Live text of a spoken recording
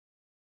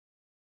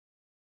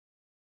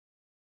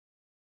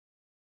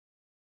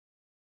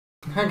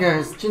Hi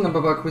guys, Gina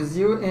back with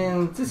you,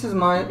 and this is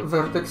my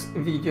Vertex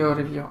video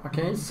review.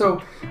 Okay,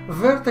 so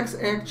Vertex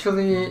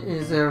actually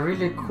is a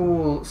really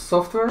cool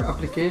software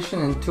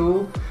application and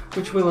tool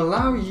which will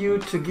allow you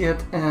to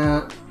get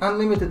an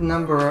unlimited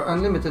number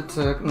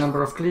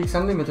of clicks,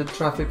 unlimited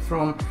traffic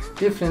from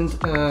different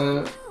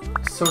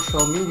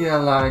social media,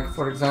 like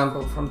for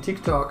example from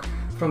TikTok,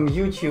 from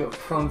YouTube,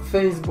 from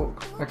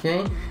Facebook.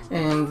 Okay,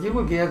 and you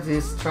will get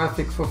this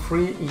traffic for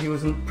free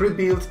using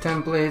pre-built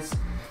templates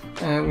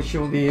which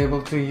you'll be able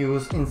to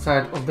use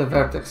inside of the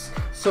Vertex.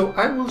 So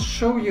I will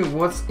show you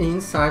what's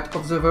inside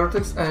of the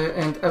Vertex,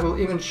 and I will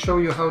even show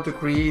you how to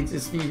create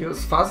these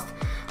videos fast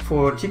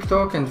for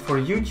TikTok and for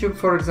YouTube,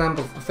 for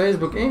example, for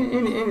Facebook,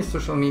 any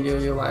social media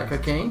you like.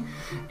 Okay,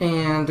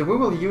 and we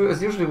will use,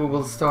 as usually, we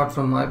will start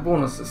from my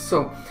bonuses.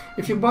 So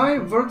if you buy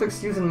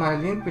Vertex using my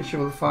link, which you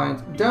will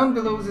find down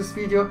below this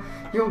video,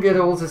 you'll get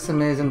all these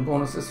amazing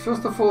bonuses.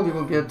 First of all, you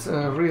will get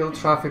real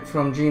traffic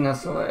from Gina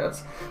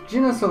Ads.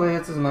 Gina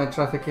Ads is my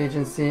traffic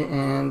agency,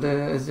 and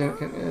as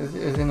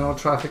you know,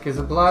 traffic is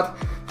a blood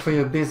for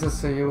your business,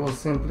 so you will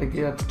simply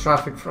get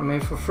traffic from me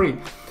for free.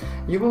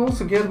 You will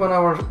also get 1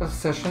 hour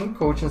session,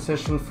 coaching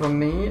session from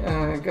me.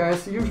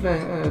 Guys,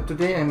 usually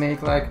today I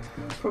make like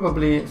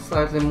probably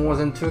slightly more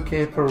than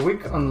 2K per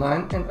week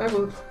online, and I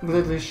will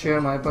gladly share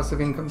my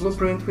passive income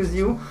blueprint with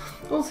you.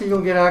 Also,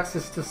 you'll get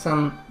access to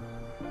some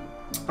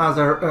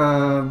other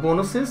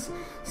bonuses.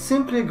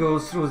 Simply go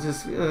through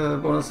this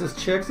bonuses,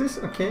 check this,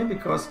 okay,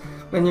 because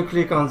when you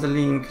click on the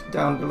link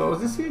down below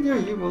this video,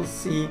 you will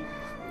see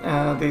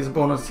these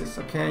bonuses.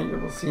 Okay, you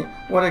will see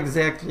what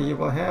exactly you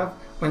will have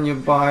when you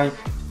buy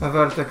a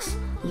Vertex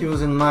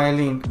using my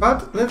link.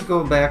 But let's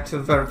go back to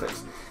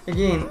Vertex.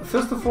 Again,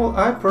 first of all,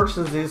 I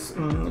purchased this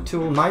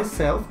tool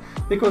myself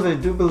because I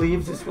do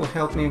believe this will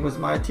help me with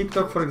my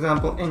TikTok, for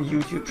example, and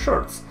YouTube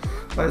shorts,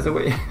 by the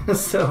way.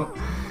 So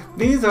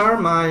these are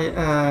my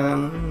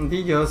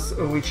videos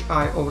which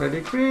I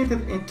already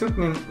created. It took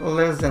me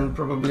less than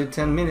probably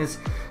 10 minutes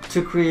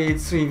to create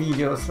 3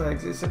 videos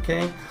like this.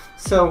 Okay,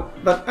 so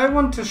but I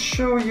want to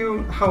show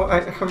you how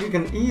you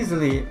can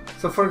easily,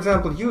 so for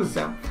example, use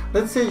them.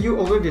 Let's say you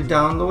already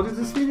downloaded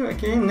this video.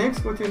 Okay,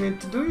 next what you need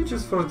to do is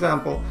just, for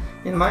example,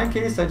 in my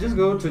case, I just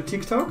go to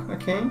TikTok.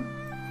 Okay,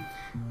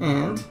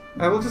 and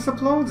I will just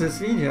upload this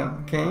video.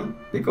 Okay,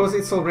 because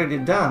it's already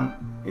done,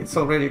 it's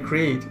already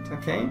created.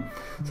 Okay,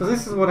 so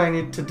this is what I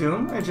need to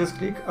do. I just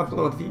click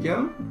upload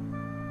video,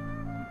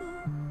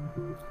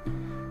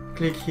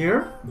 click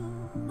here,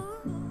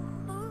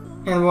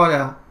 and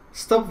voila,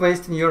 stop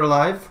wasting your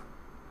life.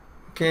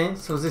 Okay,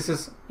 so this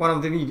is one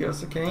of the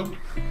videos.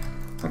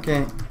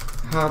 Okay,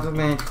 how to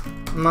make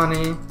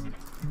money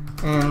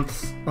and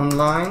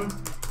online,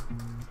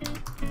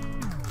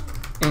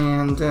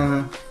 and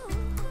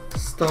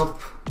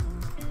stop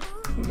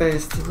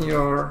wasting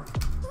your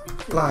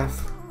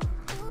life.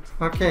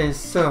 Okay,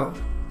 so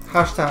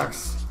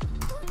hashtags: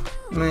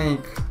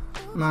 make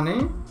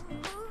money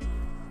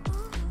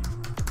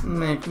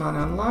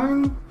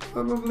online,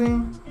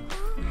 probably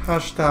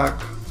hashtag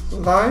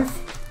life.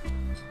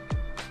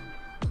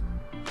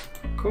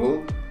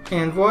 Cool,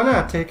 and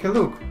voila, take a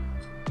look,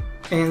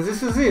 and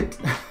this is it.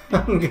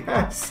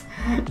 Guys,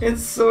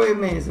 it's so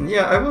amazing.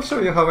 Yeah, I will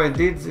show you how I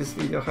did this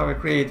video, how I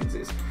created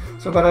this.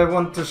 So but I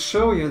want to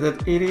show you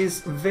that it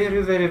is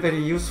very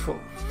useful,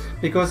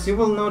 because you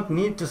will not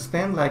need to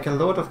spend like a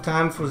lot of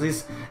time for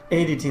this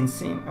editing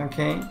scene.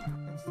 Okay,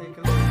 let's take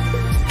a look.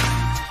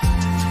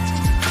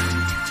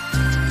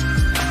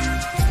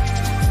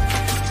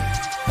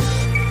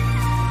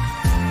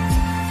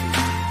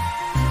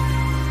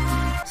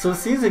 So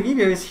see, the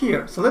video is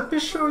here. So let me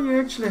show you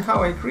actually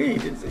how I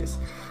created this.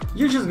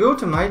 You just go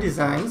to my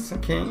designs.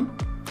 Okay,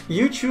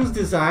 you choose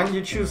design,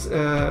 you choose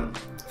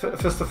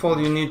first of all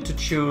you need to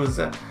choose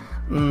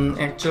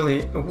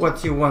actually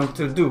what you want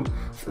to do.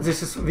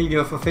 This is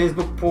video for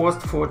Facebook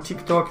post, for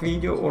TikTok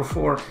video, or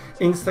for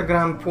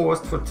Instagram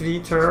post, for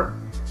Twitter,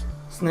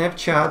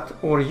 Snapchat,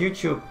 or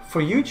YouTube.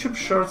 For YouTube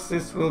shorts,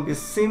 this will be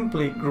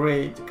simply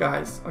great,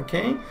 guys.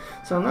 Okay,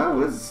 so now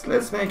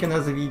let's make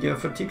another video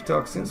for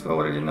TikTok, since we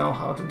already know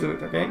how to do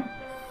it. Okay,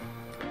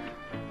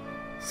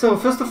 so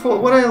first of all,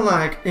 what I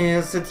like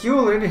is that you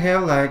already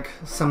have like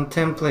some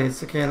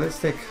templates. Okay, let's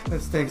take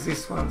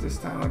this one this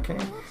time. Okay,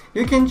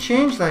 you can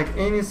change like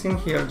anything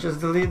here. Just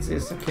delete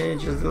this. Okay,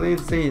 just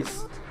delete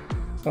this,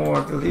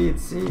 or delete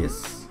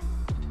this.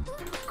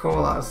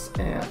 Call us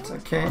at.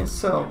 Okay,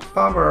 so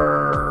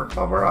power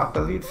up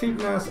elite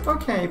fitness.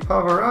 Okay,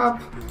 power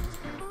up.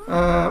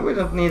 We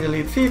don't need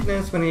elite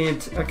fitness. We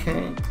need,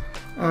 okay,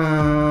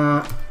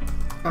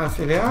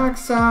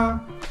 affiliaxa.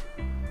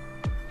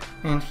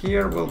 And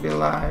here will be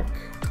like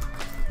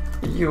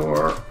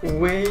your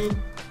way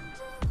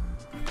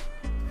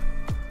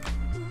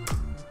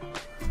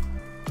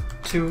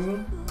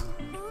to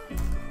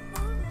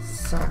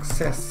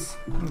success.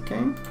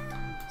 Okay,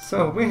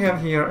 so we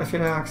have here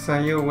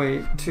affiliaxa, your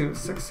way to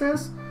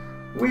success.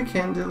 We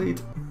can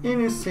delete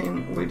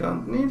anything we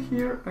don't need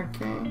here.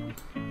 Okay,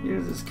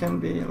 here this can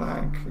be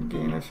like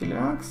again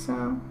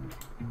affiliaxa.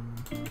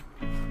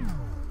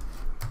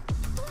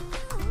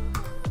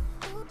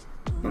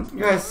 And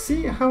guys,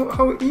 see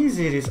how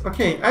easy it is.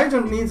 Okay, I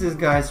don't need these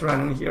guys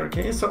running here,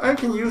 okay? So I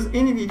can use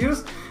any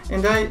videos,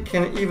 and I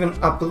can even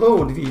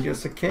upload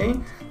videos, okay?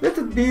 Let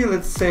it be,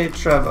 let's say,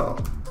 travel.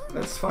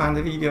 Let's find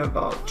a video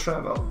about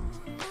travel.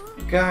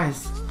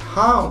 Guys,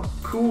 how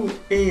cool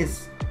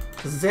is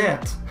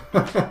that?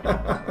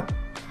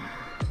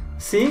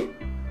 See?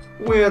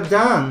 We're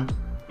done.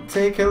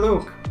 Take a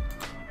look.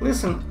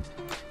 Listen,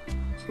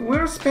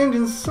 we're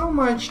spending so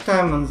much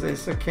time on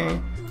this, okay?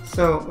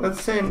 So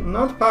let's say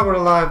not power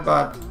life,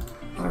 but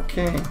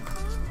okay,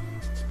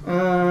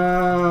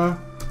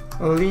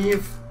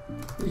 live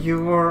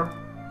your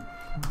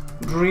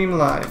dream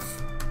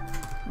life.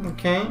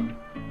 Okay,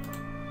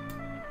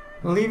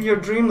 live your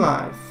dream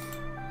life.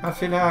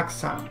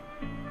 Afilaksa,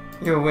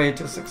 your way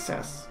to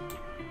success.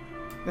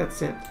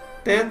 That's it.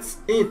 That's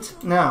it.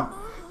 Now,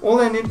 all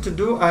I need to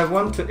do, I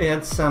want to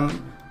add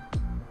some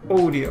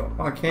audio.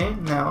 Okay,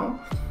 now,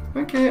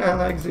 okay, I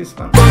like this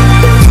one.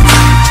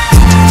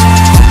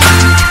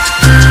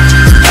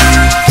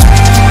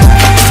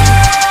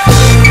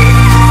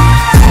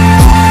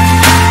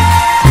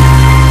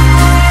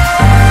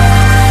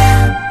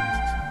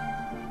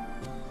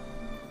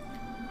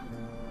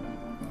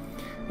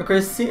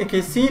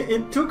 Okay, see,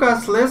 it took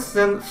us less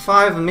than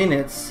 5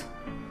 minutes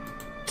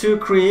to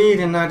create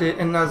another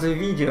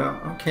video.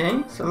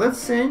 Okay, so let's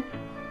say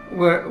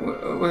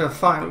we're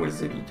fine with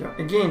the video.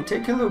 Again,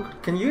 take a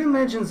look. Can you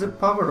imagine the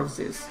power of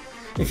this?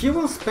 If you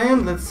will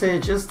spend, let's say,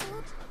 just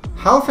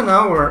half an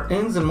hour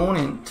in the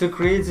morning to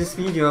create this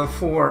video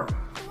for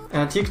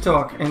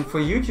TikTok and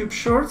for YouTube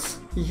Shorts,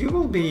 you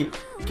will be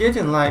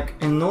getting like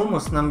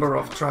enormous number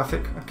of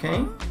traffic.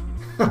 Okay.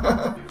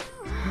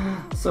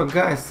 So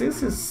guys,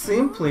 this is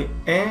simply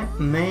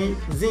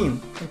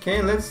amazing.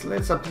 Okay, let's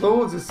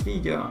upload this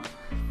video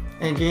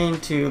again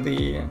to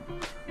the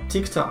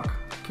TikTok.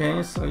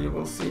 Okay, so you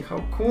will see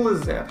how cool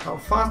is that, how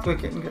fast we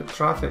can get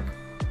traffic.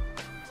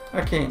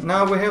 Okay,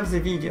 now we have the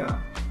video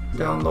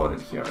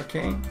downloaded here.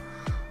 Okay,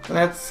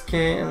 let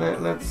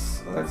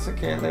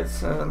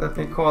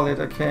me call it,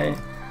 okay,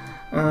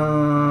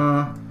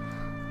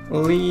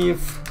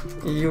 live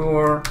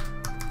your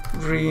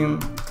dream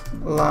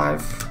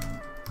life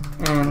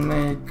and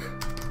make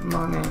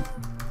money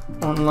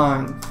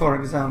online, for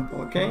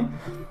example. Okay,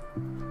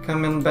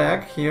 coming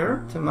back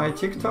here to my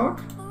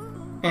TikTok,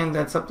 and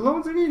let's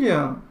upload the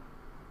video.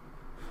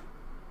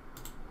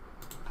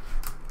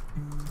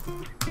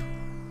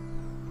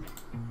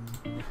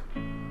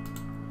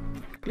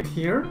 Click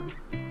here.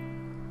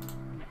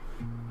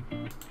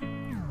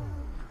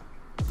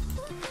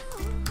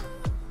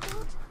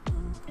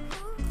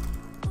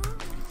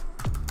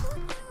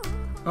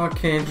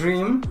 Okay,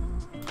 dream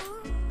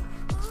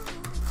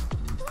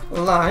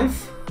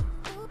life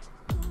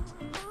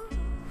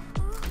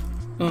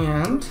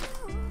and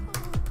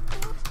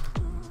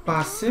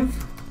passive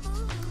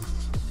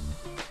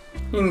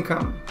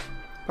income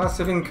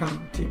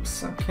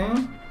tips.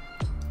 Okay,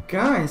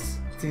 guys,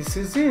 this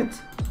is it.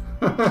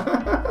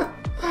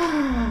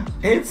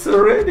 It's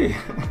ready.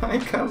 I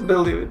can't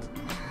believe it.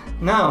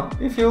 Now,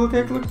 if you will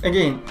take a look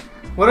again,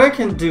 what I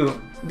can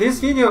do, this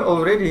video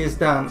already is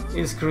done,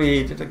 is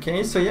created.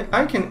 Okay, so yeah,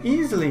 I can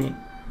easily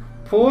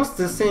post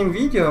the same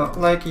video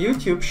like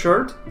YouTube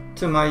short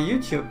to my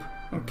YouTube.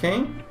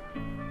 Okay,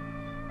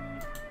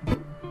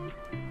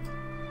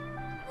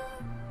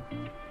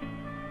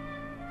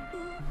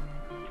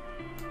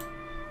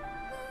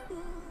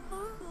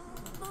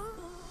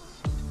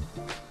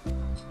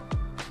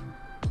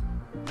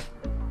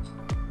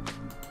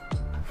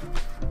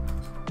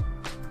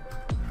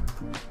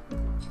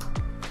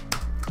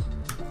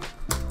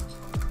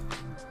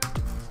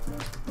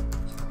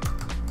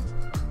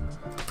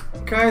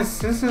 guys,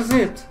 this is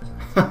it.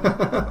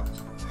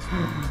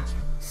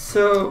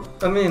 So,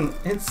 I mean,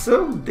 it's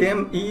so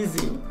damn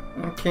easy.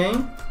 Okay,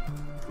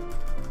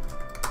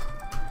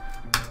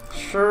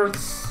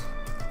 shirts,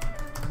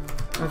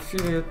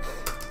 affiliate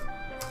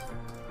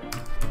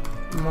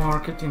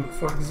marketing,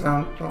 for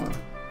example.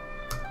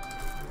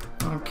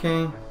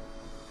 Okay,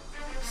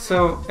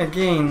 so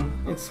again,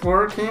 it's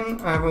working.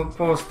 I will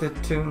post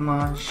it to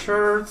my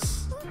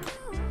shirts,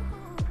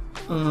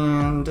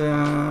 and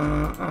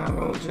I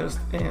will just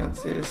add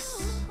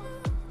this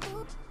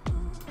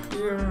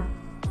here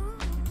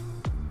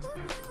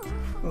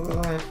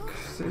like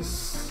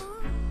this.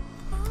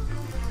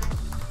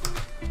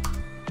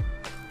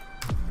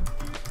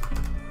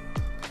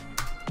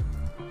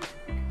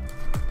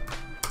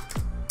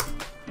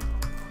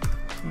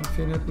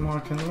 Affiliate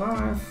marketing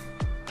life,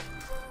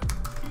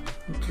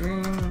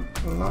 dream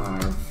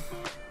life,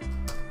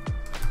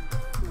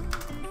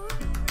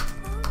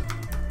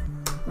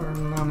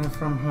 earn money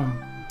from home.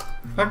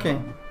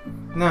 Okay,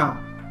 now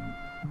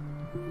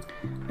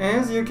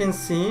as you can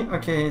see,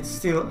 okay, it's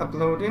still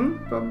uploading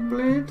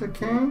probably.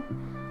 Okay,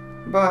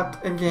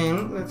 but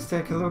again, let's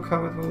take a look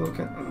how it will look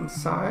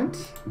inside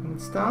when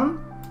it's done.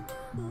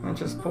 I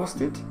just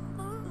post it,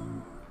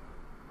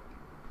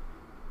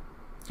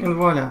 and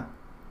voila.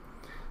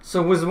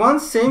 So with one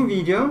same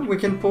video we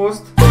can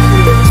post to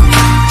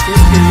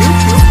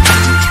YouTube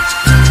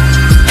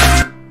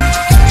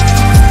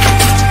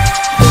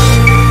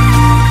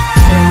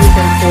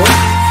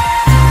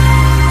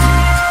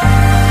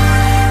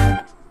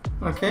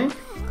okay?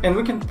 And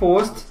we can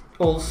post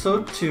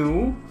also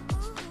to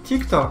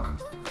TikTok.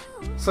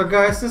 So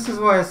guys, this is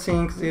why I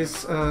think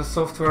this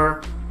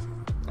software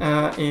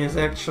is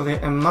actually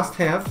a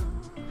must-have,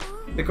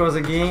 because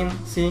again,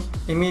 see,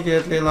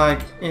 immediately, like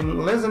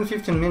in less than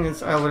 15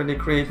 minutes, I already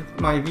created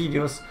my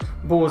videos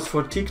both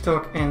for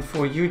TikTok and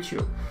for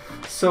YouTube.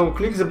 So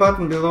click the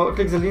button below,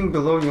 click the link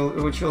below,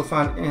 which you'll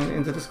find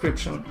in the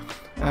description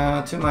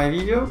to my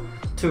video,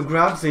 to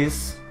grab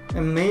this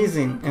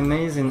amazing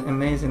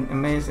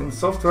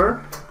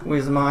software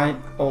with my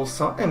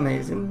also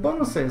amazing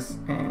bonuses.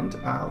 And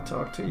I'll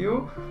talk to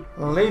you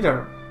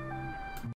later.